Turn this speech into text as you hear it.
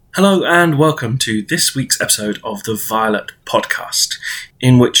Hello and welcome to this week's episode of the Violet podcast,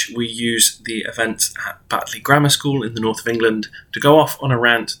 in which we use the events at Batley Grammar School in the north of England to go off on a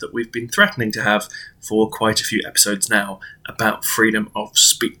rant that we've been threatening to have for quite a few episodes now about freedom of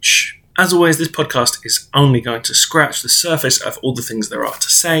speech. As always, this podcast is only going to scratch the surface of all the things there are to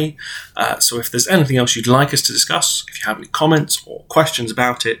say, so if there's anything else you'd like us to discuss, if you have any comments or questions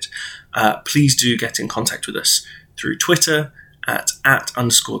about it, please do get in contact with us through Twitter at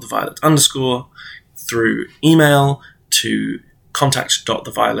 @_theviolet_, through email to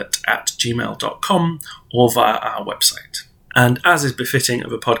contact.theviolet@gmail.com, or via our website. And as is befitting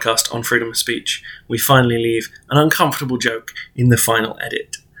of a podcast on freedom of speech, we finally leave an uncomfortable joke in the final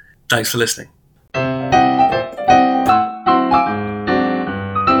edit. Thanks for listening.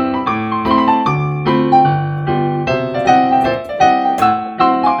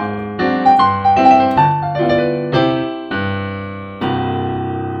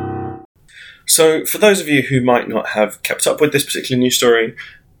 So, for those of you who might not have kept up with this particular news story,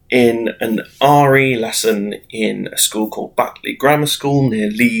 in an RE lesson in a school called Batley Grammar School near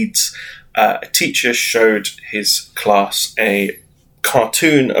Leeds, a teacher showed his class a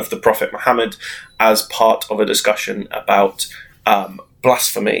cartoon of the Prophet Muhammad as part of a discussion about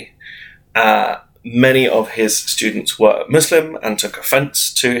blasphemy. Many of his students were Muslim and took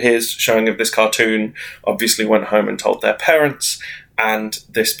offence to his showing of this cartoon, obviously went home and told their parents, and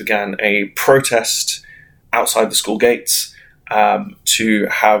this began a protest outside the school gates to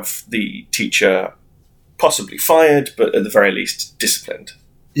have the teacher possibly fired, but at the very least disciplined.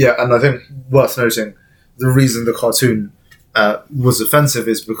 Yeah, and I think worth noting, the reason the cartoon was offensive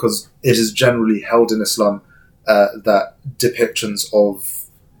is because it is generally held in Islam that depictions of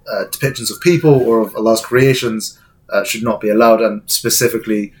people or of Allah's creations should not be allowed, and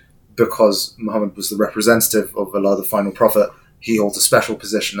specifically because Muhammad was the representative of Allah, the final prophet, he holds a special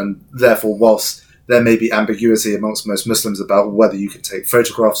position, and therefore, whilst there may be ambiguity amongst most Muslims about whether you can take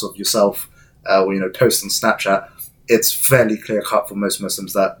photographs of yourself or post on Snapchat, it's fairly clear-cut for most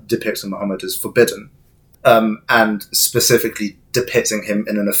Muslims that depicting Muhammad is forbidden. And specifically depicting him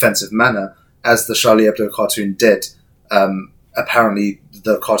in an offensive manner, as the Charlie Hebdo cartoon did. Apparently,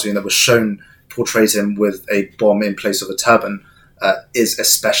 the cartoon that was shown portrayed him with a bomb in place of a turban is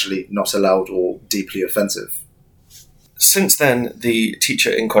especially not allowed or deeply offensive. Since then, the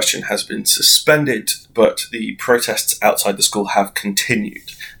teacher in question has been suspended, but the protests outside the school have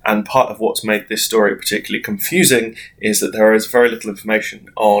continued. And part of what's made this story particularly confusing is that there is very little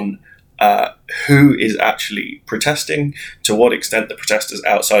information on who is actually protesting, to what extent the protesters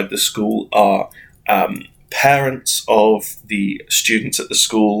outside the school are parents of the students at the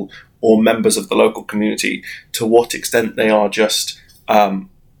school or members of the local community, to what extent they are just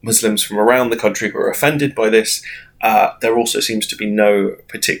Muslims from around the country who are offended by this. There also seems to be no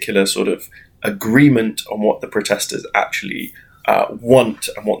particular sort of agreement on what the protesters actually want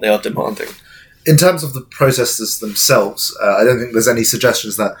and what they are demanding. In terms of the protesters themselves, I don't think there's any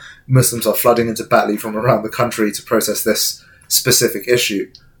suggestions that Muslims are flooding into Batley from around the country to protest this specific issue.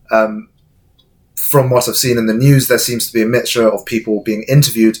 From what I've seen in the news, there seems to be a mixture of people being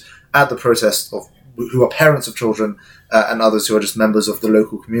interviewed at the protest who are parents of children and others who are just members of the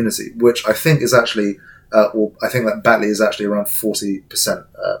local community, which I think is actually, I think that Batley is actually around 40%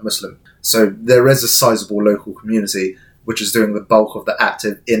 Muslim. So there is a sizable local community which is doing the bulk of the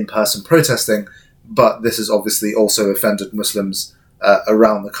active in-person protesting, but this has obviously also offended Muslims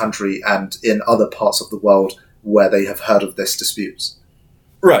around the country and in other parts of the world where they have heard of this dispute.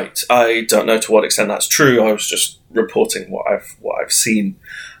 Right. I don't know to what extent that's true. I was just reporting what I've seen.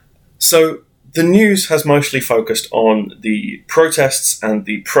 So the news has mostly focused on the protests and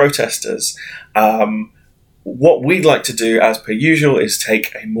the protesters. What we'd like to do, as per usual, is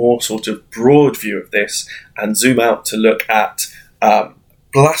take a more sort of broad view of this and zoom out to look at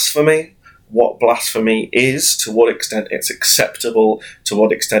blasphemy, what blasphemy is, to what extent it's acceptable, to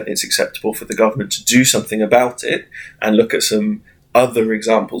what extent it's acceptable for the government to do something about it, and look at some other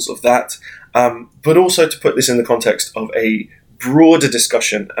examples of that, but also to put this in the context of a broader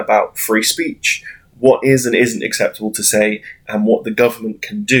discussion about free speech, what is and isn't acceptable to say, and what the government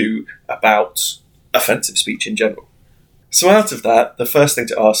can do about offensive speech in general. So out of that, the first thing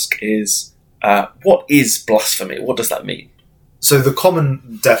to ask is, what is blasphemy? What does that mean? So the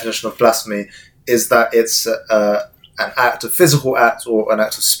common definition of blasphemy is that it's an act, a physical act or an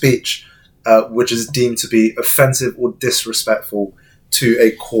act of speech, which is deemed to be offensive or disrespectful to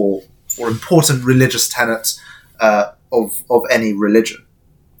a core or important religious tenet of any religion.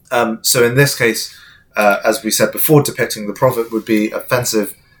 So in this case, as we said before, depicting the Prophet would be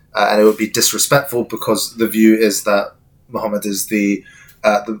offensive and it would be disrespectful because the view is that Muhammad is the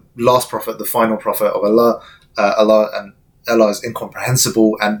the last prophet, the final prophet of Allah, and Allah is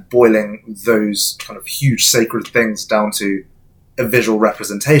incomprehensible, and boiling those kind of huge sacred things down to a visual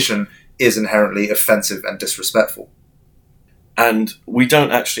representation is inherently offensive and disrespectful. And we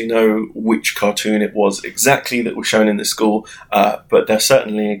don't actually know which cartoon it was exactly that was shown in the school, but there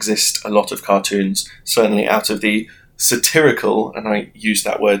certainly exist a lot of cartoons, certainly out of the satirical, and I use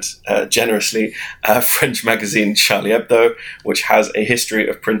that word generously, French magazine Charlie Hebdo, which has a history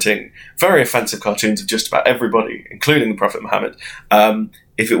of printing very offensive cartoons of just about everybody, including the Prophet Muhammad.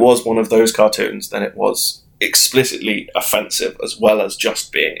 If it was one of those cartoons, then it was explicitly offensive, as well as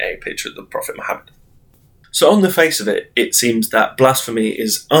just being a picture of the Prophet Muhammad. So on the face of it, it seems that blasphemy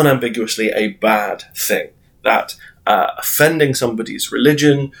is unambiguously a bad thing, that offending somebody's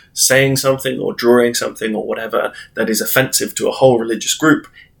religion, saying something or drawing something or whatever that is offensive to a whole religious group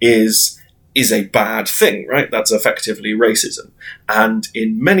is a bad thing, right? That's effectively racism. And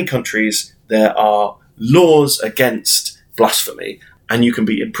in many countries, there are laws against blasphemy, and you can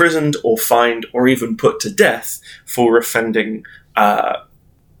be imprisoned or fined or even put to death for offending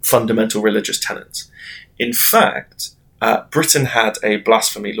fundamental religious tenets. In fact, Britain had a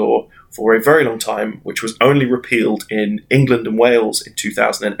blasphemy law for a very long time, which was only repealed in England and Wales in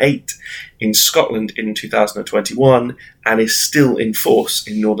 2008, in Scotland in 2021, and is still in force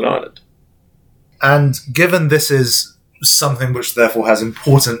in Northern Ireland. And given this is something which therefore has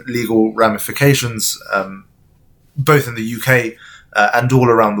important legal ramifications, both in the UK and all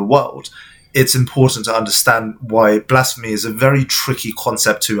around the world, it's important to understand why blasphemy is a very tricky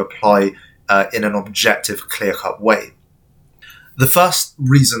concept to apply in an objective, clear-cut way. The first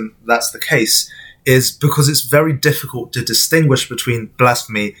reason that's the case is because it's very difficult to distinguish between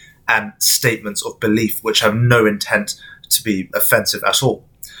blasphemy and statements of belief which have no intent to be offensive at all.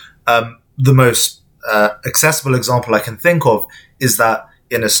 The most accessible example I can think of is that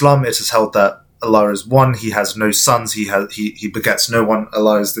in Islam it is held that Allah is one, He has no sons, He begets no one,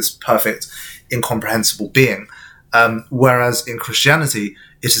 Allah is this perfect, incomprehensible being. Whereas in Christianity,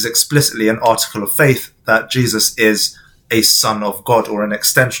 it is explicitly an article of faith that Jesus is a son of God or an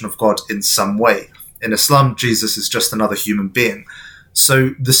extension of God in some way. In Islam, Jesus is just another human being. So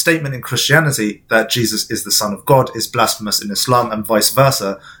the statement in Christianity that Jesus is the son of God is blasphemous in Islam, and vice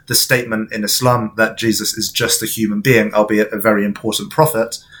versa. The statement in Islam that Jesus is just a human being, albeit a very important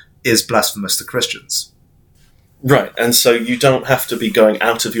prophet, is blasphemous to Christians. Right, and so you don't have to be going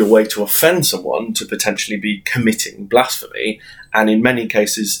out of your way to offend someone to potentially be committing blasphemy, and in many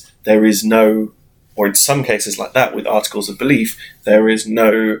cases there is no, or in some cases like that with articles of belief, there is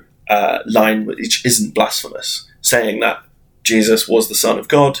no line which isn't blasphemous. Saying that Jesus was the Son of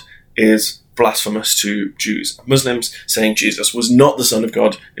God is blasphemous to Jews and Muslims. Saying Jesus was not the Son of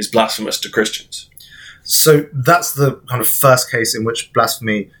God is blasphemous to Christians. So that's the kind of first case in which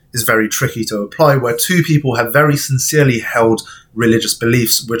blasphemy is very tricky to apply, where two people have very sincerely held religious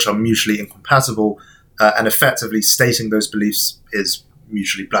beliefs which are mutually incompatible, and effectively stating those beliefs is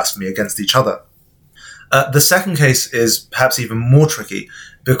mutually blasphemy against each other. The second case is perhaps even more tricky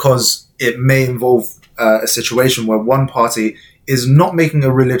because it may involve a situation where one party is not making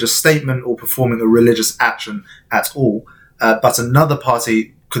a religious statement or performing a religious action at all, but another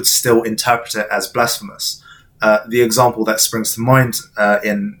party could still interpret it as blasphemous. The example that springs to mind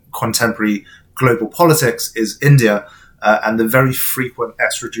in contemporary global politics is India, and the very frequent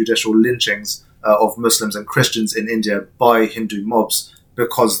extrajudicial lynchings of Muslims and Christians in India by Hindu mobs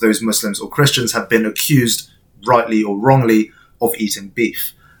because those Muslims or Christians have been accused, rightly or wrongly, of eating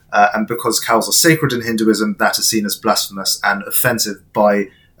beef. And because cows are sacred in Hinduism, that is seen as blasphemous and offensive by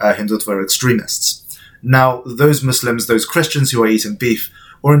Hindutva extremists. Now, those Muslims, those Christians who are eating beef,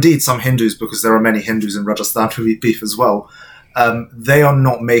 or indeed some Hindus, because there are many Hindus in Rajasthan who eat beef as well, they are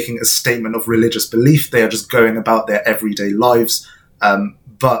not making a statement of religious belief. They are just going about their everyday lives.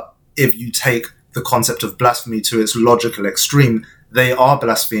 But if you take the concept of blasphemy to its logical extreme, they are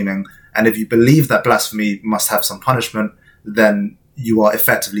blaspheming. And if you believe that blasphemy must have some punishment, then you are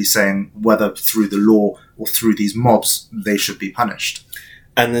effectively saying whether through the law or through these mobs, they should be punished.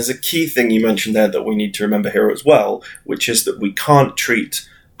 And there's a key thing you mentioned there that we need to remember here as well, which is that we can't treat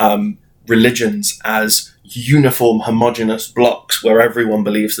religions as uniform, homogenous blocks where everyone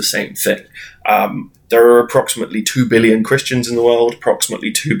believes the same thing. There are approximately 2 billion Christians in the world,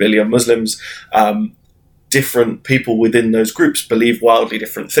 approximately 2 billion Muslims. Different people within those groups believe wildly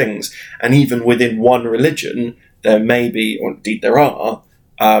different things. And even within one religion, there may be, or indeed there are,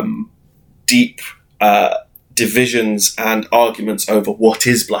 deep divisions and arguments over what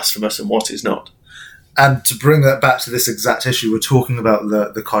is blasphemous and what is not. And to bring that back to this exact issue, we're talking about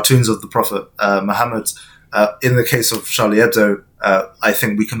the cartoons of the Prophet Muhammad. In the case of Charlie Hebdo, I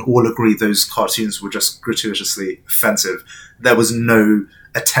think we can all agree those cartoons were just gratuitously offensive. There was no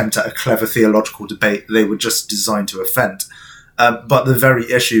attempt at a clever theological debate. They were just designed to offend. But the very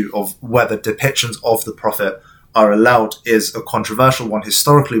issue of whether depictions of the Prophet are allowed is a controversial one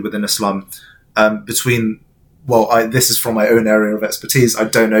historically within Islam. This is from my own area of expertise. I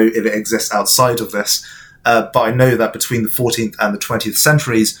don't know if it exists outside of this, but I know that between the 14th and the 20th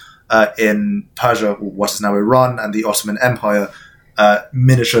centuries, in Persia, or what is now Iran, and the Ottoman Empire,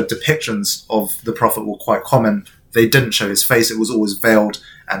 miniature depictions of the Prophet were quite common. They didn't show his face. It was always veiled,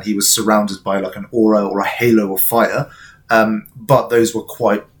 and he was surrounded by like an aura or a halo of fire. But those were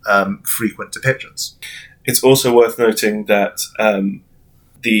quite frequent depictions. It's also worth noting that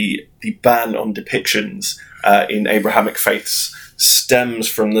the ban on depictions in Abrahamic faiths stems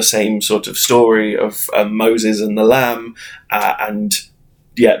from the same sort of story of Moses and the Lamb, and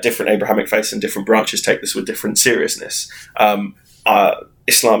different Abrahamic faiths and different branches take this with different seriousness.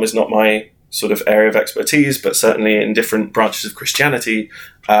 Islam is not my sort of area of expertise, but certainly in different branches of Christianity,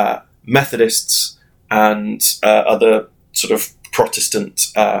 Methodists and other sort of Protestant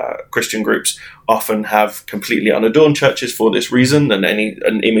Christian groups often have completely unadorned churches for this reason,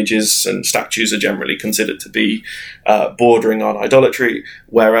 and images and statues are generally considered to be bordering on idolatry,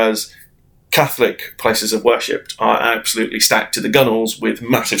 whereas Catholic places of worship are absolutely stacked to the gunnels with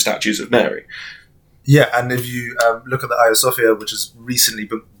massive statues of Mary. Yeah, and if you look at the Hagia Sophia, which has recently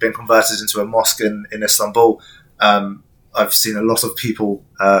been converted into a mosque in Istanbul, I've seen a lot of people,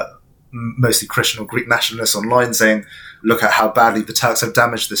 mostly Christian or Greek nationalists online, saying, look at how badly the Turks have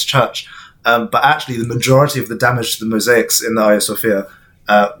damaged this church. But actually, the majority of the damage to the mosaics in the Hagia Sophia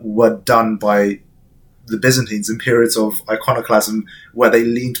were done by the Byzantines in periods of iconoclasm, where they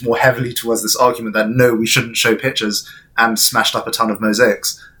leaned more heavily towards this argument that no, we shouldn't show pictures, and smashed up a ton of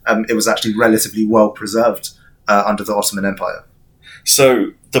mosaics. It was actually relatively well preserved under the Ottoman Empire.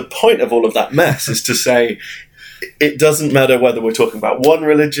 So the point of all of that mess is to say it doesn't matter whether we're talking about one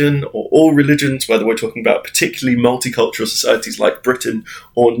religion or all religions, whether we're talking about particularly multicultural societies like Britain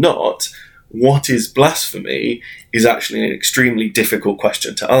or not. What is blasphemy is actually an extremely difficult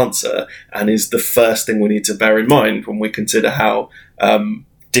question to answer, and is the first thing we need to bear in mind when we consider how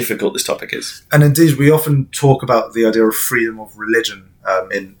difficult this topic is. And indeed, we often talk about the idea of freedom of religion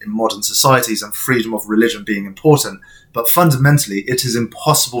in modern societies, and freedom of religion being important. But fundamentally, it is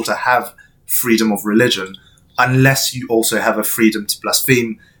impossible to have freedom of religion unless you also have a freedom to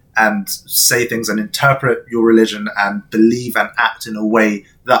blaspheme and say things and interpret your religion and believe and act in a way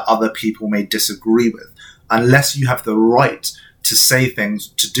that other people may disagree with. Unless you have the right to say things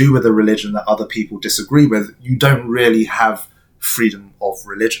to do with a religion that other people disagree with, you don't really have freedom of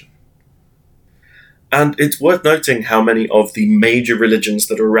religion. And it's worth noting how many of the major religions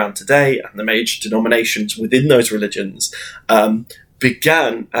that are around today and the major denominations within those religions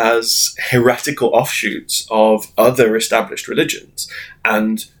began as heretical offshoots of other established religions.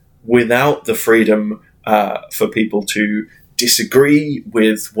 And without the freedom for people to disagree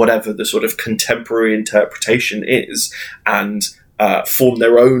with whatever the sort of contemporary interpretation is and form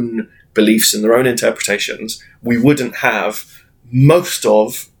their own beliefs and their own interpretations, we wouldn't have most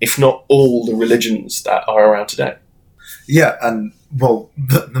of, if not all, the religions that are around today. Yeah, and well,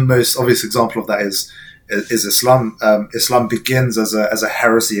 the most obvious example of that is Islam. Islam begins as a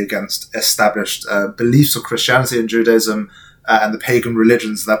heresy against established beliefs of Christianity and Judaism and the pagan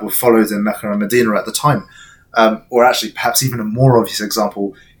religions that were followed in Mecca and Medina at the time. Or actually, perhaps even a more obvious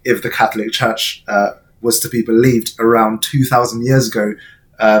example, if the Catholic Church was to be believed, around 2,000 years ago,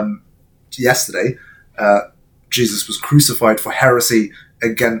 yesterday, Jesus was crucified for heresy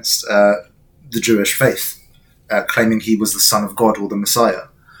against the Jewish faith, claiming he was the Son of God or the Messiah.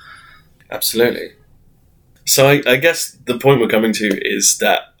 Absolutely. So I guess the point we're coming to is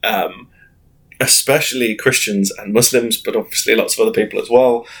that especially Christians and Muslims, but obviously lots of other people as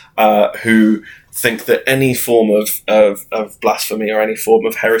well, who think that any form of blasphemy or any form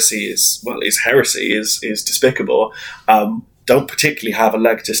of heresy is despicable, don't particularly have a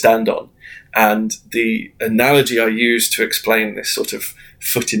leg to stand on. And the analogy I use to explain this sort of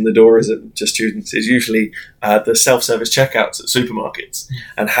foot in the doorism to students is usually the self-service checkouts at supermarkets,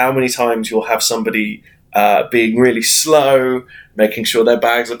 and how many times you'll have somebody being really slow, making sure their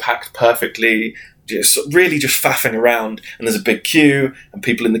bags are packed perfectly, just faffing around, and there's a big queue, and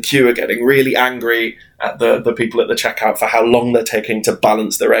people in the queue are getting really angry at the people at the checkout for how long they're taking to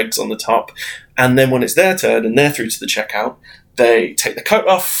balance their eggs on the top. And then when it's their turn and they're through to the checkout, they take the coat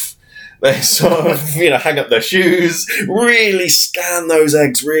off, they sort of, hang up their shoes, really scan those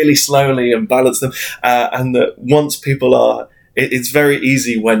eggs really slowly and balance them. And that once people are, it's very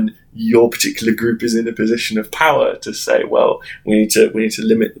easy when your particular group is in a position of power to say, well, we need to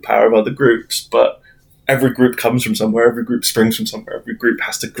limit the power of other groups. But every group comes from somewhere, every group springs from somewhere, every group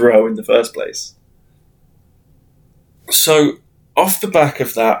has to grow in the first place. So off the back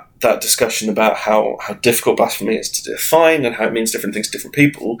of that discussion about how difficult blasphemy is to define and how it means different things to different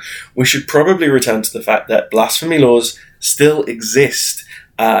people, we should probably return to the fact that blasphemy laws still exist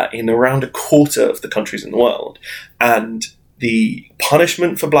in around a quarter of the countries in the world. And the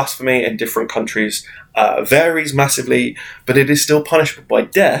punishment for blasphemy in different countries varies massively, but it is still punishable by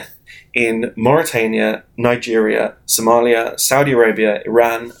death in Mauritania, Nigeria, Somalia, Saudi Arabia,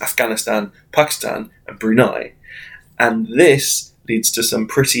 Iran, Afghanistan, Pakistan, and Brunei. And this leads to some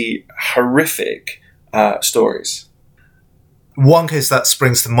pretty horrific stories. One case that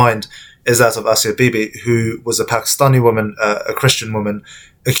springs to mind is that of Asia Bibi, who was a Pakistani woman, a Christian woman,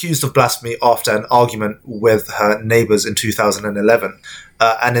 accused of blasphemy after an argument with her neighbours in 2011.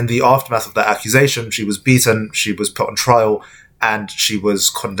 And in the aftermath of that accusation, she was beaten, she was put on trial, and she was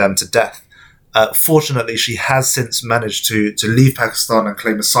condemned to death. Fortunately, she has since managed to leave Pakistan and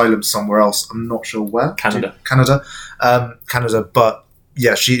claim asylum somewhere else. I'm not sure where. Canada. Canada, but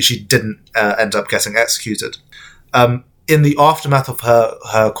yeah, she didn't end up getting executed. In the aftermath of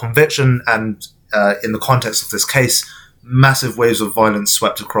her conviction and in the context of this case, massive waves of violence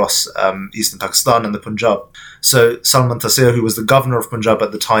swept across eastern Pakistan and the Punjab. So Salman Taseer, who was the governor of Punjab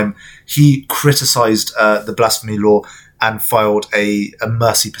at the time, he criticised the blasphemy law and filed a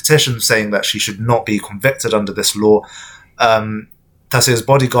mercy petition saying that she should not be convicted under this law. Taseer's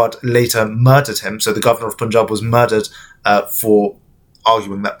bodyguard later murdered him, so the governor of Punjab was murdered for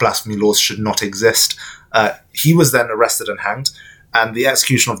arguing that blasphemy laws should not exist. He was then arrested and hanged, and the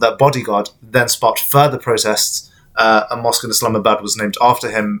execution of that bodyguard then sparked further protests. A mosque in Islamabad was named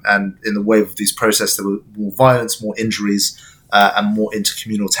after him, and in the wave of these protests there were more violence, more injuries, and more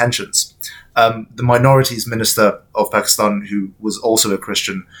intercommunal tensions. The minorities minister of Pakistan, who was also a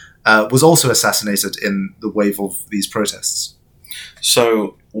Christian, was also assassinated in the wave of these protests.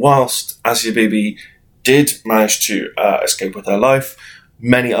 So whilst Asia Bibi did manage to escape with her life,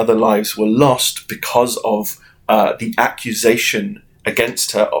 many other lives were lost because of the accusation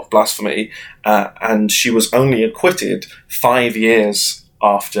against her of blasphemy, and she was only acquitted 5 years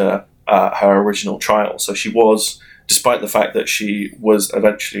after her original trial. So she was, despite the fact that she was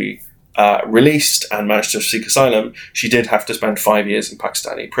eventually released and managed to seek asylum, she did have to spend 5 years in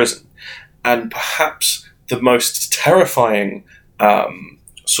Pakistani prison. And perhaps the most terrifying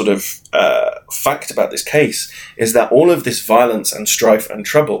fact about this case is that all of this violence and strife and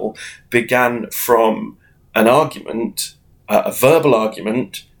trouble began from an argument, a verbal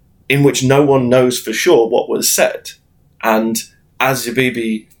argument, in which no one knows for sure what was said. And Asia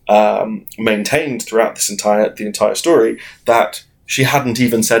Bibi maintained throughout the entire story that she hadn't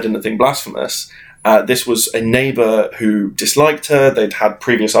even said anything blasphemous. This was a neighbour who disliked her. They'd had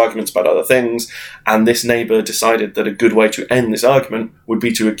previous arguments about other things, and this neighbour decided that a good way to end this argument would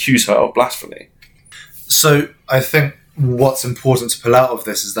be to accuse her of blasphemy. So I think what's important to pull out of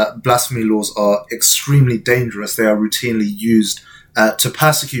this is that blasphemy laws are extremely dangerous. They are routinely used to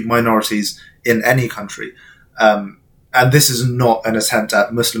persecute minorities in any country. And this is not an attempt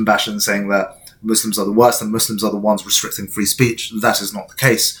at Muslim bashing, saying that Muslims are the worst and Muslims are the ones restricting free speech. That is not the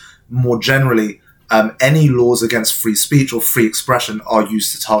case. More generally, any laws against free speech or free expression are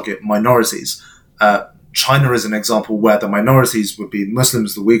used to target minorities. China is an example where the minorities would be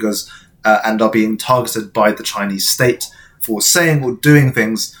Muslims, the Uyghurs, and are being targeted by the Chinese state for saying or doing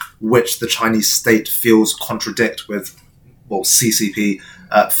things which the Chinese state feels contradict with, CCP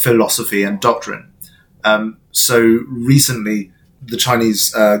philosophy and doctrine. So recently, the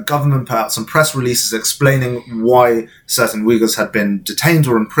Chinese government put out some press releases explaining why certain Uyghurs had been detained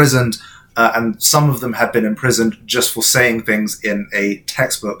or imprisoned, and some of them had been imprisoned just for saying things in a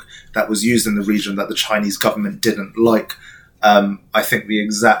textbook that was used in the region that the Chinese government didn't like. I think the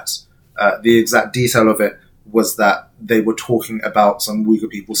exact detail of it was that they were talking about some Uyghur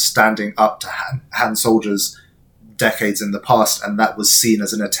people standing up to Han soldiers decades in the past, and that was seen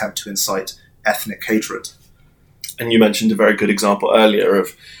as an attempt to incite ethnic hatred. And you mentioned a very good example earlier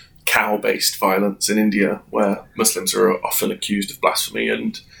of cow-based violence in India, where Muslims are often accused of blasphemy,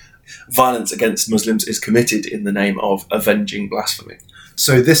 and violence against Muslims is committed in the name of avenging blasphemy.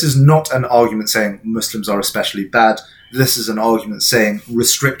 So this is not an argument saying Muslims are especially bad. This is an argument saying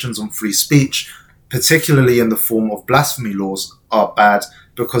restrictions on free speech, particularly in the form of blasphemy laws, are bad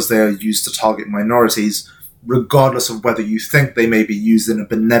because they are used to target minorities, regardless of whether you think they may be used in a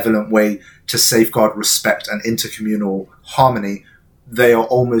benevolent way to safeguard respect and intercommunal harmony, they are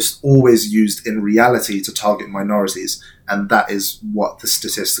almost always used in reality to target minorities, and that is what the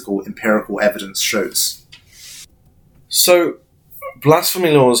statistical, empirical evidence shows. So,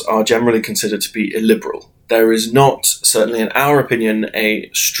 blasphemy laws are generally considered to be illiberal. There is not, certainly in our opinion, a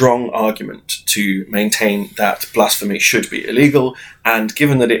strong argument to maintain that blasphemy should be illegal, and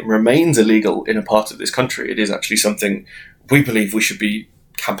given that it remains illegal in a part of this country, it is actually something we believe we should be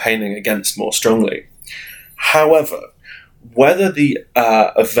campaigning against more strongly. However, whether the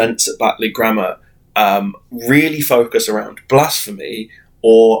events at Batley Grammar really focus around blasphemy,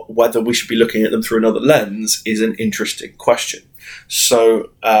 or whether we should be looking at them through another lens, is an interesting question. So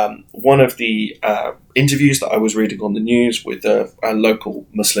one of the interviews that I was reading on the news with a local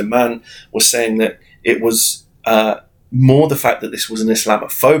Muslim man was saying that it was more the fact that this was an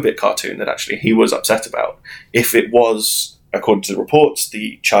Islamophobic cartoon that actually he was upset about. If it was, according to the reports,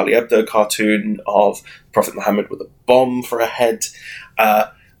 the Charlie Hebdo cartoon of Prophet Muhammad with a bomb for a head,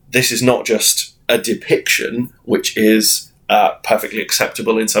 this is not just a depiction which is perfectly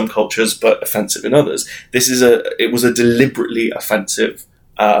acceptable in some cultures but offensive in others. It was a deliberately offensive,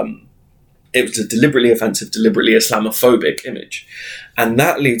 deliberately Islamophobic image. And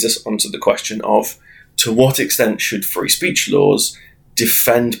that leads us onto the question of, to what extent should free speech laws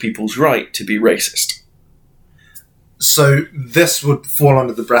defend people's right to be racist? So this would fall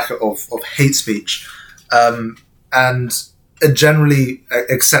under the bracket of hate speech, and a generally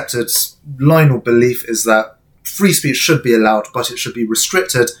accepted line or belief is that free speech should be allowed, but it should be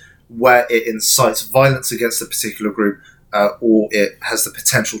restricted where it incites violence against a particular group or it has the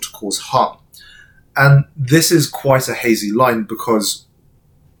potential to cause harm. And this is quite a hazy line because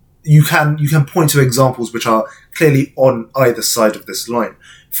you can point to examples which are clearly on either side of this line.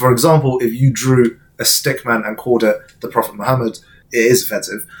 For example, if you drew a stick man and called it the Prophet Muhammad, it is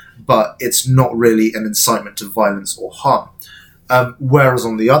offensive, but it's not really an incitement to violence or harm. Whereas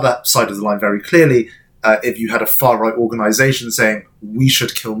on the other side of the line, very clearly, if you had a far-right organisation saying, we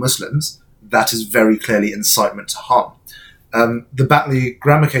should kill Muslims, that is very clearly incitement to harm. The Batley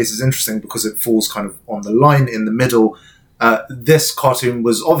Grammar case is interesting because it falls kind of on the line in the middle. This cartoon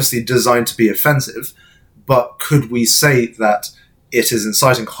was obviously designed to be offensive, but could we say that it is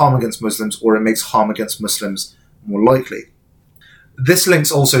inciting harm against Muslims or it makes harm against Muslims more likely? This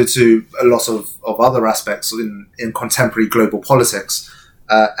links also to a lot of other aspects in contemporary global politics,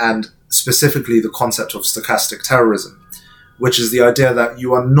 and specifically the concept of stochastic terrorism, which is the idea that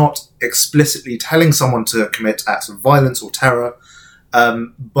you are not explicitly telling someone to commit acts of violence or terror,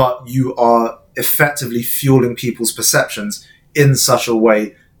 but you are effectively fueling people's perceptions in such a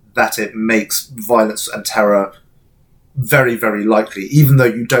way that it makes violence and terror very, very likely. Even though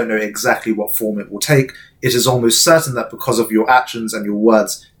you don't know exactly what form it will take, it is almost certain that because of your actions and your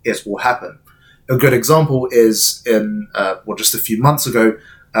words, it will happen. A good example is just a few months ago,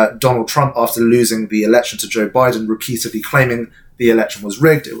 Donald Trump, after losing the election to Joe Biden, repeatedly claiming the election was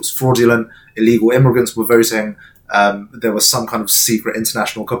rigged, it was fraudulent, illegal immigrants were voting, there was some kind of secret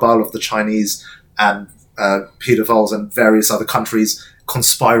international cabal of the Chinese and pedophiles and various other countries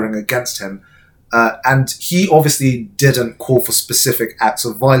conspiring against him. And he obviously didn't call for specific acts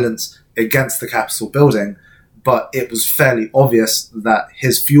of violence against the Capitol building, but it was fairly obvious that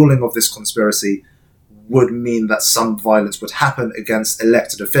his fueling of this conspiracy would mean that some violence would happen against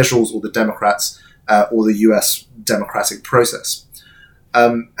elected officials or the Democrats or the US democratic process.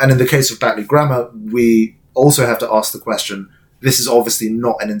 And in the case of Batley Grammar, we also have to ask the question, this is obviously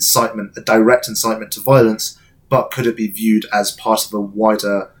not an incitement, a direct incitement to violence, but could it be viewed as part of a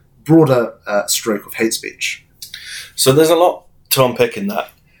wider, broader stroke of hate speech? So there's a lot to unpick in that.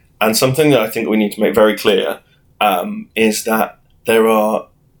 And something that I think we need to make very clear is that there are,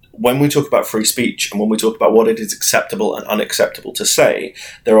 when we talk about free speech and when we talk about what it is acceptable and unacceptable to say,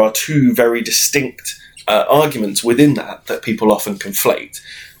 there are two very distinct arguments within that people often conflate.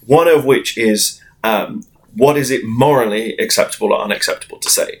 One of which is, what is it morally acceptable or unacceptable to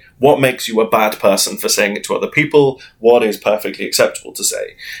say? What makes you a bad person for saying it to other people? What is perfectly acceptable to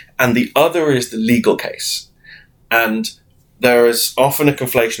say? And the other is the legal case. And there is often a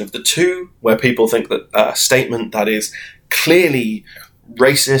conflation of the two, where people think that a statement that is clearly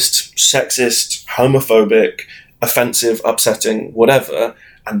racist, sexist, homophobic, offensive, upsetting, whatever,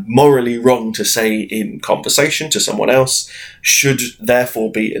 and morally wrong to say in conversation to someone else should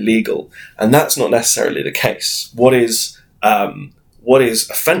therefore be illegal. And that's not necessarily the case. What is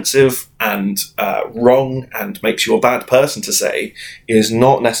offensive and wrong and makes you a bad person to say is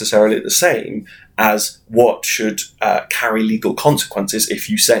not necessarily the same as what should carry legal consequences if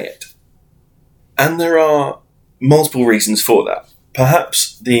you say it. And there are multiple reasons for that.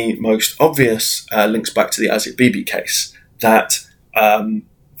 Perhaps the most obvious links back to the Asia Bibi case, that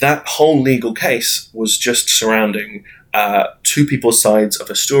that whole legal case was just surrounding two people's sides of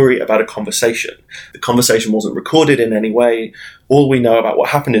a story about a conversation. The conversation wasn't recorded in any way. All we know about what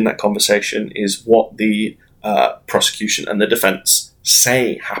happened in that conversation is what the prosecution and the defense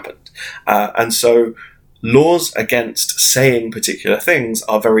say happened. And so laws against saying particular things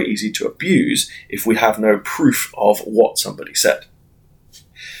are very easy to abuse if we have no proof of what somebody said.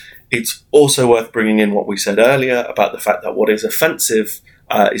 It's also worth bringing in what we said earlier about the fact that what is offensive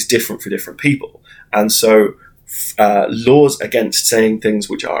is different for different people. And so laws against saying things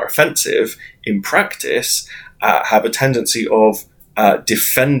which are offensive in practice have a tendency of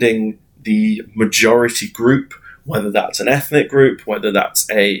defending the majority group, whether that's an ethnic group, whether that's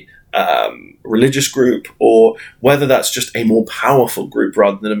a religious group, or whether that's just a more powerful group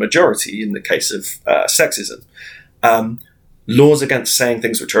rather than a majority in the case of sexism. Laws against saying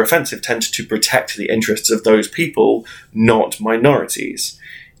things which are offensive tend to protect the interests of those people, not minorities.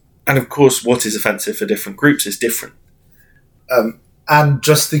 And of course, what is offensive for different groups is different. And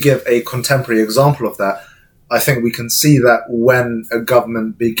just to give a contemporary example of that, I think we can see that when a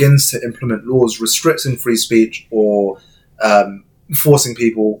government begins to implement laws restricting free speech or forcing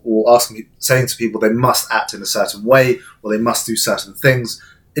people or saying to people they must act in a certain way or they must do certain things,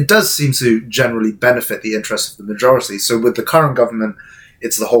 it does seem to generally benefit the interests of the majority. So with the current government,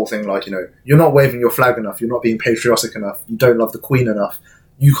 it's the whole thing like, you're not waving your flag enough, you're not being patriotic enough, you don't love the Queen enough,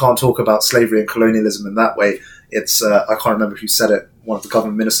 you can't talk about slavery and colonialism in that way. It's, I can't remember who said it, one of the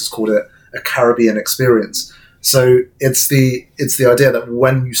government ministers called it a Caribbean experience. So it's the idea that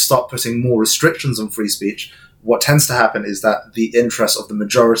when you start putting more restrictions on free speech, what tends to happen is that the interests of the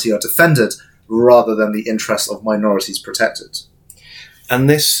majority are defended rather than the interests of minorities protected. And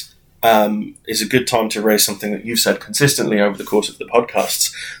this is a good time to raise something that you've said consistently over the course of the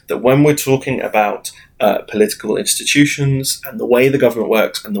podcasts, that when we're talking about political institutions and the way the government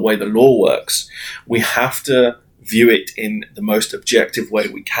works and the way the law works, we have to view it in the most objective way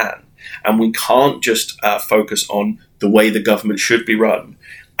we can. And we can't just focus on the way the government should be run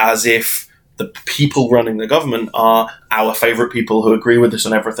as if the people running the government are our favourite people who agree with us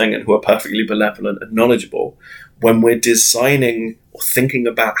on everything and who are perfectly benevolent and knowledgeable. When we're designing or thinking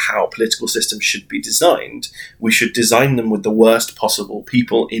about how political systems should be designed, we should design them with the worst possible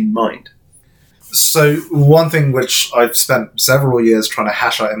people in mind. So one thing which I've spent several years trying to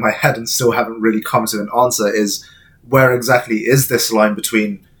hash out in my head and still haven't really come to an answer is, where exactly is this line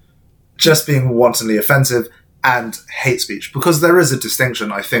between just being wantonly offensive and hate speech? Because there is a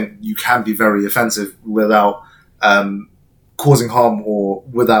distinction. I think you can be very offensive without causing harm or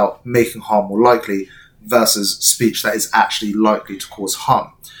without making harm more likely, versus speech that is actually likely to cause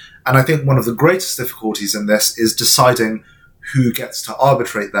harm. And I think one of the greatest difficulties in this is deciding who gets to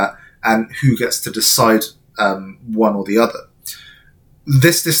arbitrate that and who gets to decide one or the other.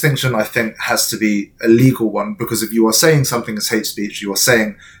 This distinction, I think, has to be a legal one, because if you are saying something is hate speech, you are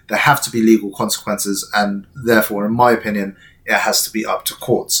saying there have to be legal consequences, and therefore, in my opinion, it has to be up to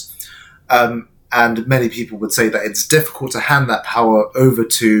courts. And many people would say that it's difficult to hand that power over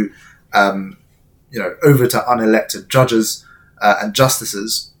to unelected judges and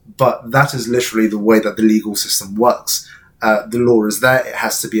justices, but that is literally the way that the legal system works. The law is there, it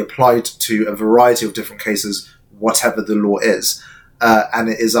has to be applied to a variety of different cases, whatever the law is. And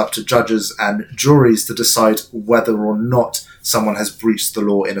it is up to judges and juries to decide whether or not someone has breached the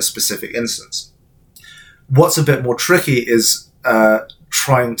law in a specific instance. What's a bit more tricky is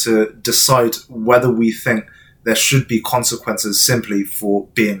trying to decide whether we think there should be consequences simply for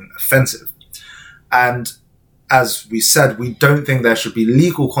being offensive. And as we said, we don't think there should be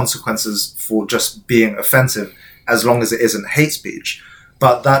legal consequences for just being offensive as long as it isn't hate speech.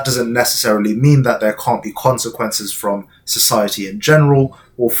 But that doesn't necessarily mean that there can't be consequences from society in general,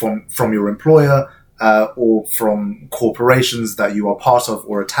 or from your employer, or from corporations that you are part of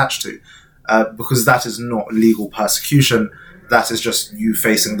or attached to. Because that is not legal persecution. That is just you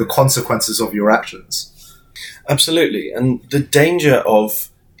facing the consequences of your actions. Absolutely. And the danger of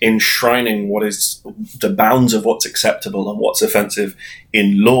enshrining what is the bounds of what's acceptable and what's offensive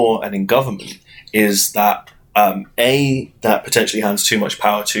in law and in government is that that potentially hands too much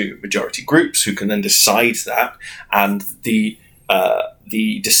power to majority groups who can then decide that, and the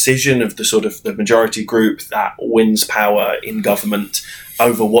decision of the majority group that wins power in government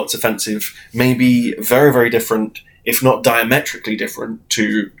over what's offensive may be very, very different, if not diametrically different,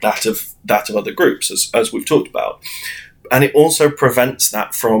 to that of other groups, as we've talked about. And it also prevents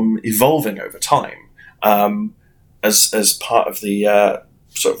that from evolving over time. As part of the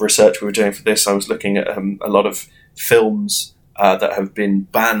sort of research we were doing for this, I was looking at a lot of films that have been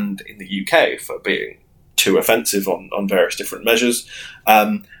banned in the UK for being too offensive on various different measures.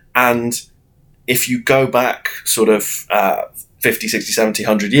 And if you go back sort of 50, 60, 70,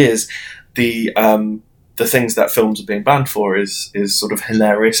 100 years, the things that films are being banned for is sort of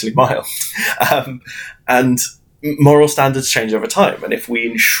hilariously mild. And moral standards change over time, and if we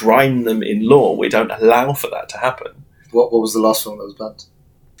enshrine them in law, we don't allow for that to happen. What was the last film that was banned?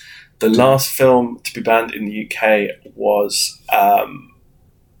 The last film to be banned in the UK was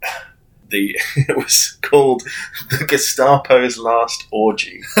it was called The Gestapo's Last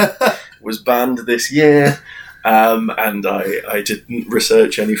Orgy. It was banned this year. And I didn't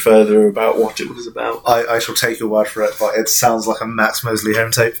research any further about what it was about. I shall take your word for it, but it sounds like a Max Mosley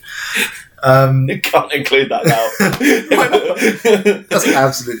home tape. You can't include that now. Why not?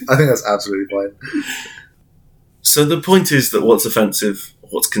 I think that's absolutely fine. So the point is that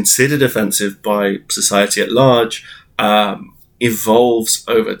what's considered offensive by society at large, evolves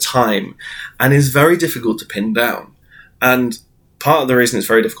over time and is very difficult to pin down. And part of the reason it's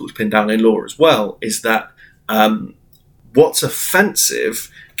very difficult to pin down in law as well is that what's offensive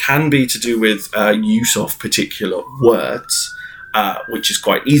can be to do with use of particular words, which is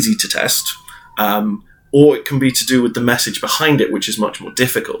quite easy to test, or it can be to do with the message behind it, which is much more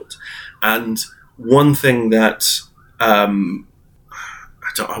difficult. And one thing that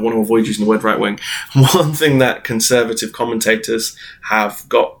I want to avoid using the word right-wing. One thing that conservative commentators have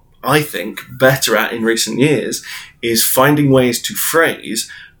got, I think, better at in recent years is finding ways to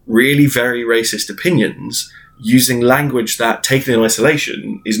phrase really very racist opinions using language that, taken in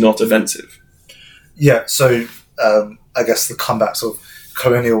isolation, is not offensive. Yeah, so I guess the comebacks of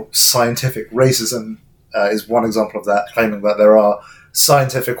colonial scientific racism is one example of that, claiming that there are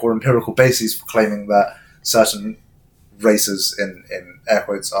scientific or empirical bases for claiming that certain races, in air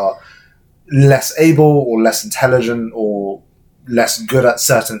quotes, are less able or less intelligent or less good at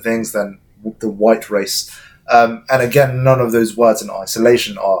certain things than the white race. And again, none of those words in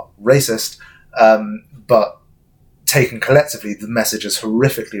isolation are racist, but taken collectively, the message is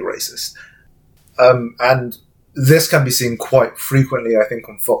horrifically racist. And this can be seen quite frequently, I think,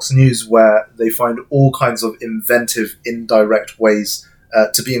 on Fox News, where they find all kinds of inventive, indirect ways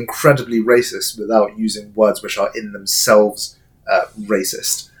to be incredibly racist without using words which are in themselves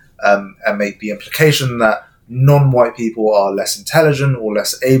racist, and make the implication that non-white people are less intelligent or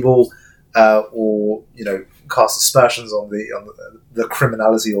less able, or cast aspersions on the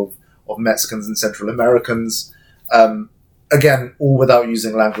criminality of Mexicans and Central Americans. Again, all without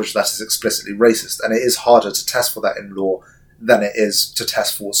using language that is explicitly racist, and it is harder to test for that in law than it is to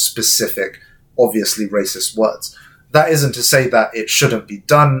test for specific, obviously racist words. That isn't to say that it shouldn't be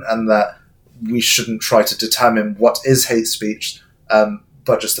done and that we shouldn't try to determine what is hate speech,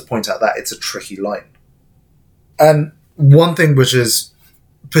 but just to point out that it's a tricky line. And one thing which is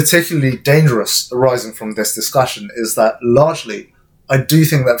particularly dangerous arising from this discussion is that largely I do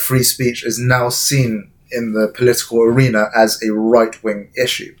think that free speech is now seen in the political arena as a right-wing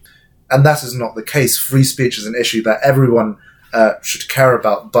issue. And that is not the case. Free speech is an issue that everyone should care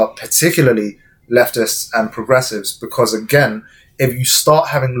about, but particularly leftists and progressives, because again, if you start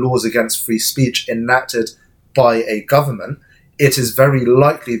having laws against free speech enacted by a government, it is very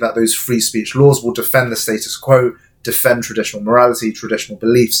likely that those free speech laws will defend the status quo, defend traditional morality, traditional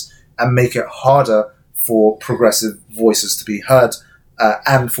beliefs, and make it harder for progressive voices to be heard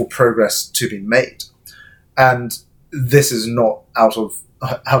and for progress to be made. And this is not out of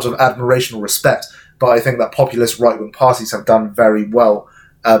admiration or respect, but I think that populist right-wing parties have done very well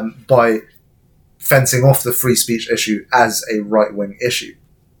by fencing off the free speech issue as a right-wing issue.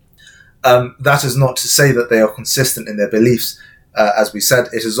 That is not to say that they are consistent in their beliefs. As we said,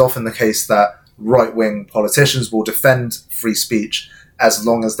 it is often the case that right-wing politicians will defend free speech as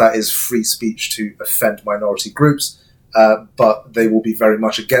long as that is free speech to offend minority groups, but they will be very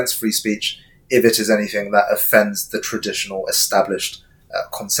much against free speech if it is anything that offends the traditional established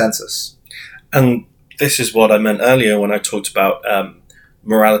consensus. And this is what I meant earlier when I talked about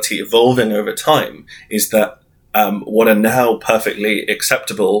morality evolving over time, is that what are now perfectly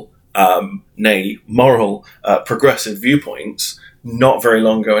acceptable, nay, moral, progressive viewpoints, not very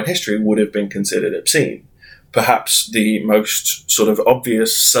long ago in history would have been considered obscene. Perhaps the most sort of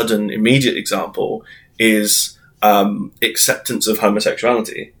obvious, sudden, immediate example is acceptance of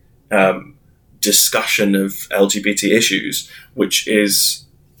homosexuality, discussion of LGBT issues, which is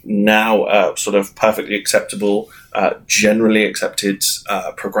now a sort of perfectly acceptable, generally accepted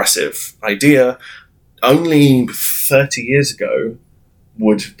progressive idea. Only 30 years ago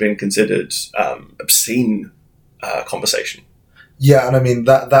would have been considered obscene conversation. Yeah, and I mean,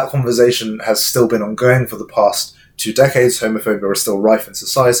 that conversation has still been ongoing for the past 2 decades. Homophobia is still rife in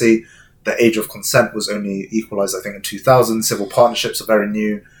society. the age of consent was only equalised, I think, in 2000. Civil partnerships are very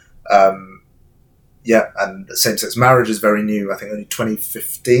new. And same-sex marriage is very new, I think only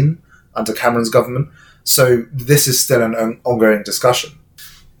 2015 under Cameron's government. So this is still an ongoing discussion.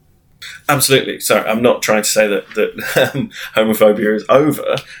 Absolutely. So I'm not trying to say that homophobia is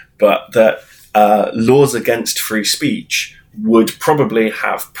over, but that laws against free speech would probably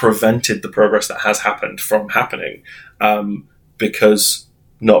have prevented the progress that has happened from happening, because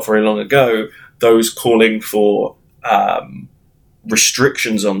not very long ago, those calling for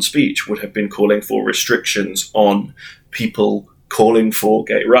restrictions on speech would have been calling for restrictions on people calling for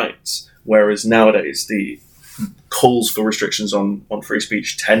gay rights, whereas nowadays the calls for restrictions on free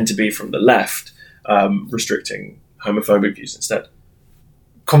speech tend to be from the left, restricting homophobic views instead.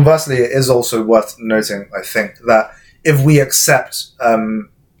 Conversely, it is also worth noting, I think, that if we accept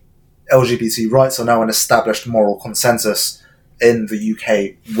LGBT rights are now an established moral consensus in the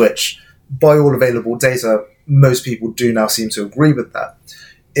UK, which by all available data, most people do now seem to agree with that.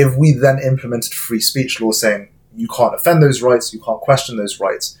 If we then implemented free speech laws saying you can't offend those rights, you can't question those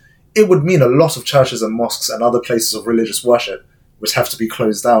rights, it would mean a lot of churches and mosques and other places of religious worship would have to be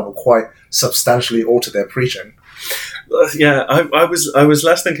closed down or quite substantially alter their preaching. Yeah, I was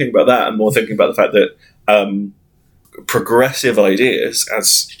less thinking about that and more thinking about the fact that progressive ideas,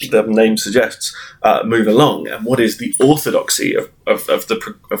 as the name suggests, move along, and what is the orthodoxy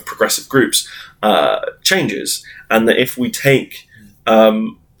of progressive groups changes, and that if we take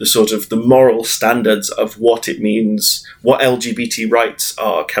the sort of the moral standards of what it means, what LGBT rights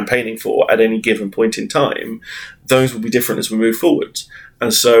are campaigning for at any given point in time, those will be different as we move forward.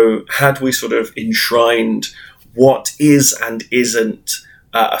 And so had we sort of enshrined what is and isn't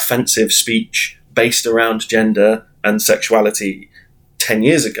offensive speech based around gender and sexuality 10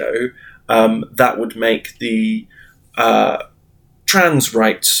 years ago, that would make the trans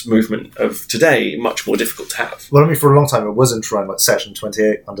rights movement of today much more difficult to have. Well, I mean, for a long time it was enshrined, like Section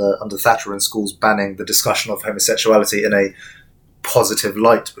 28 under Thatcher in schools, banning the discussion of homosexuality in a positive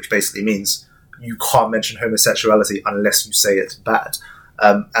light, which basically means you can't mention homosexuality unless you say it's bad.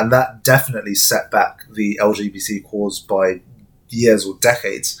 And that definitely set back the LGBT cause by years or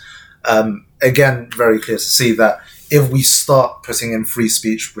decades. Again, very clear to see that if we start putting in free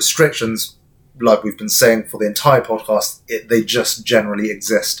speech restrictions, like we've been saying for the entire podcast, they just generally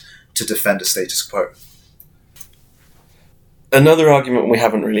exist to defend a status quo. Another argument we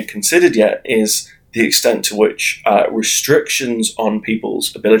haven't really considered yet is the extent to which restrictions on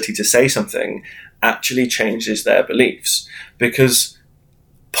people's ability to say something actually changes their beliefs. Because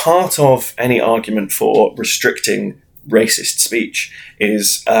part of any argument for restricting racist speech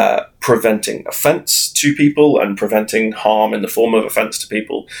is preventing offence to people and preventing harm in the form of offence to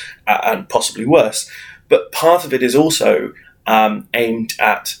people, and possibly worse. But part of it is also aimed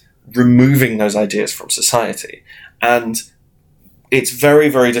at removing those ideas from society. And it's very,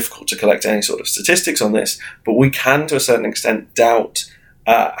 very difficult to collect any sort of statistics on this, but we can, to a certain extent, doubt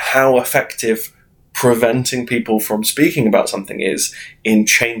how effective preventing people from speaking about something is in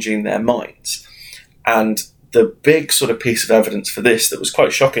changing their minds. And the big sort of piece of evidence for this that was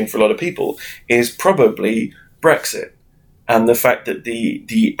quite shocking for a lot of people is probably Brexit, and the fact that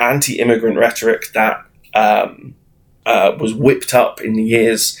the anti-immigrant rhetoric that was whipped up in the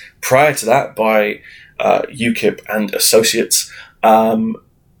years prior to that by UKIP and associates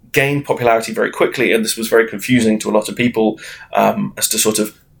gained popularity very quickly, and this was very confusing to a lot of people as to sort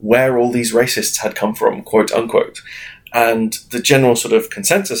of where all these racists had come from, quote unquote. And the general sort of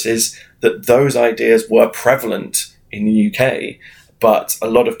consensus is that those ideas were prevalent in the UK, but a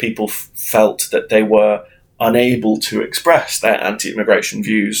lot of people felt that they were unable to express their anti-immigration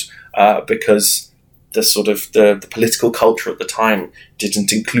views because the sort of the political culture at the time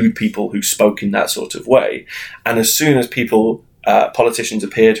didn't include people who spoke in that sort of way. And as soon as politicians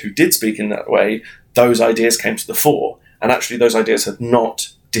appeared who did speak in that way, those ideas came to the fore. And actually those ideas had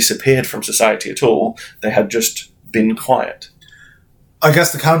not disappeared from society at all. They had just been quiet. I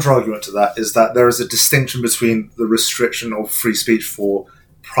guess the counter-argument to that is that there is a distinction between the restriction of free speech for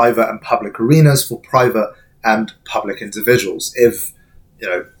private and public arenas, for private and public individuals. If,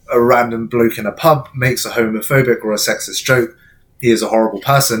 a random bloke in a pub makes a homophobic or a sexist joke, he is a horrible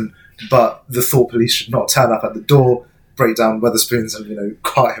person, but the thought police should not turn up at the door, break down Wetherspoons and,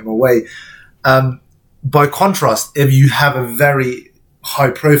 cart him away. By contrast, if you have a very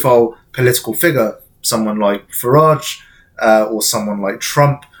high-profile political figure, someone like Farage, or someone like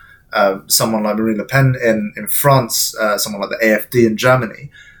Trump, someone like Marine Le Pen in France, someone like the AfD in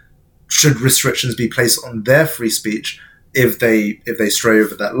Germany, should restrictions be placed on their free speech if they stray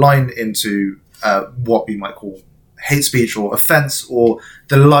over that line into what we might call hate speech or offence, or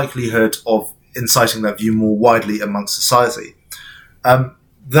the likelihood of inciting that view more widely amongst society.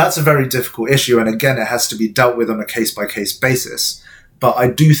 That's a very difficult issue, and again, it has to be dealt with on a case-by-case basis. But I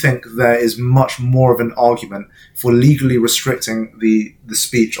do think there is much more of an argument for legally restricting the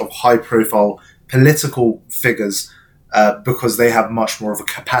speech of high-profile political figures because they have much more of a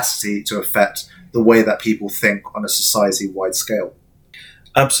capacity to affect the way that people think on a society-wide scale.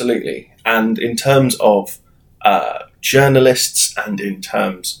 Absolutely. And in terms of journalists and in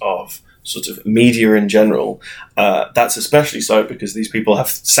terms of sort of media in general, that's especially so because these people have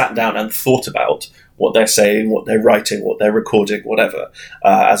sat down and thought about what they're saying, what they're writing, what they're recording, whatever,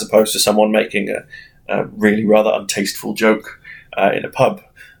 as opposed to someone making a really rather untasteful joke in a pub.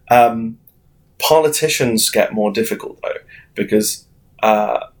 Politicians get more difficult, though, because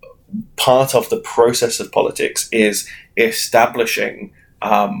part of the process of politics is establishing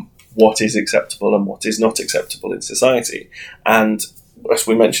what is acceptable and what is not acceptable in society. And as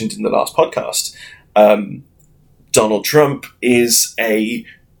we mentioned in the last podcast, Donald Trump is a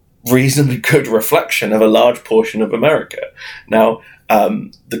reasonably good reflection of a large portion of America. Now,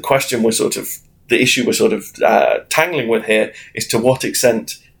 the issue we're sort of tangling with here is to what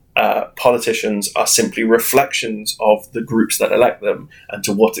extent politicians are simply reflections of the groups that elect them, and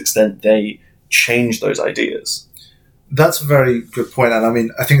to what extent they change those ideas. That's a very good point, and I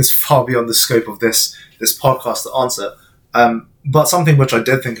mean, I think it's far beyond the scope of this podcast to answer. But something which I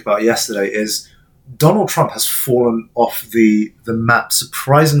did think about yesterday is Donald Trump has fallen off the map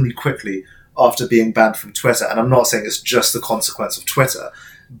surprisingly quickly after being banned from Twitter. And I'm not saying it's just the consequence of Twitter,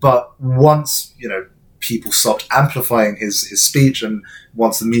 but once, people stopped amplifying his speech, and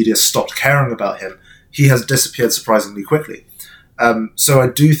once the media stopped caring about him, he has disappeared surprisingly quickly. So I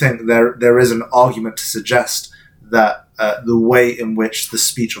do think there is an argument to suggest that the way in which the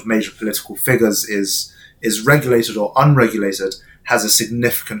speech of major political figures is regulated or unregulated has a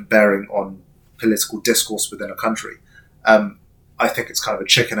significant bearing on political discourse within a country. I think it's kind of a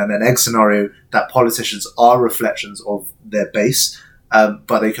chicken and an egg scenario that politicians are reflections of their base,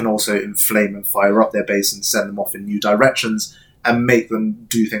 but they can also inflame and fire up their base and send them off in new directions and make them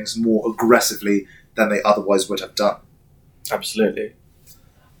do things more aggressively than they otherwise would have done. Absolutely.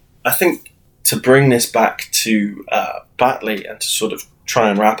 I think to bring this back to Batley and to sort of try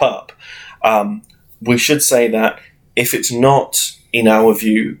and wrap up, we should say that if it's not, in our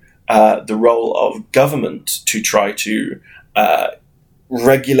view, the role of government to try to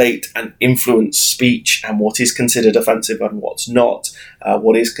regulate and influence speech and what is considered offensive and what's not,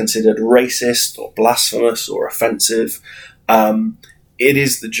 what is considered racist or blasphemous or offensive, it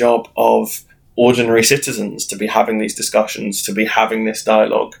is the job of ordinary citizens to be having these discussions, to be having this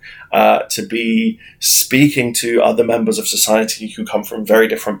dialogue, to be speaking to other members of society who come from very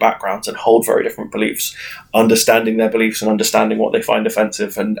different backgrounds and hold very different beliefs, understanding their beliefs and understanding what they find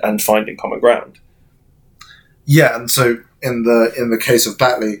offensive and finding common ground. Yeah, and so in the case of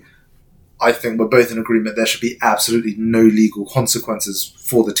Batley, I think we're both in agreement there should be absolutely no legal consequences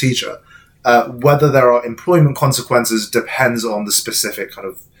for the teacher. Whether there are employment consequences depends on the specific kind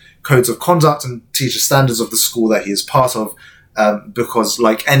of codes of conduct and teacher standards of the school that he is part of, because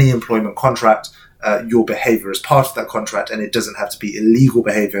like any employment contract, your behaviour is part of that contract, and it doesn't have to be illegal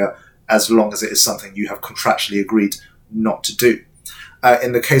behaviour as long as it is something you have contractually agreed not to do.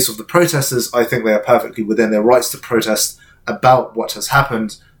 In the case of the protesters, I think they are perfectly within their rights to protest about what has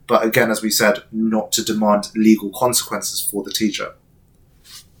happened, but again, as we said, not to demand legal consequences for the teacher.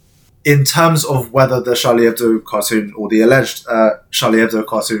 In terms of whether the Charlie Hebdo cartoon or the alleged Charlie Hebdo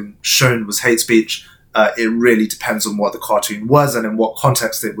cartoon shown was hate speech, it really depends on what the cartoon was and in what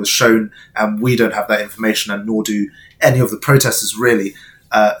context it was shown, and we don't have that information, and nor do any of the protesters really,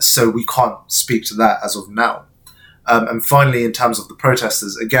 so we can't speak to that as of now. And finally, in terms of the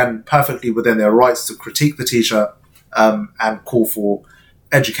protesters, again, perfectly within their rights to critique the teacher and call for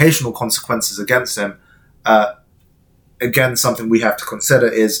educational consequences against him. Again, something we have to consider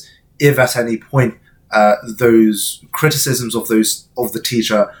is if at any point those criticisms of the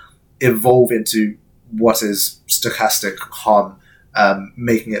teacher evolve into what is stochastic harm,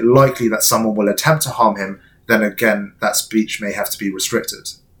 making it likely that someone will attempt to harm him, then again, that speech may have to be restricted.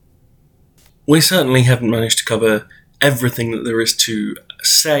 We certainly haven't managed to cover everything that there is to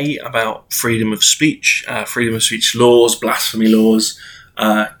say about freedom of speech laws, blasphemy laws,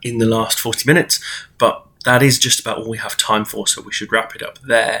 in the last 40 minutes, but that is just about all we have time for, so we should wrap it up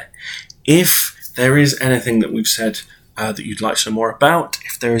there. If there is anything that we've said that you'd like to know more about,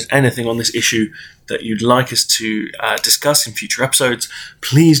 if there is anything on this issue that you'd like us to discuss in future episodes,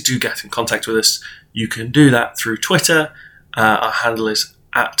 please do get in contact with us. You can do that through Twitter. Our handle is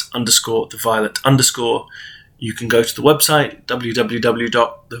 @_theviolet_. you can go to the website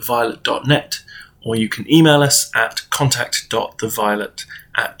www.theviolet.net, or you can email us at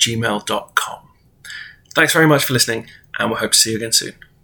contact.theviolet@gmail.com. Thanks very much for listening, and we'll hope to see you again soon.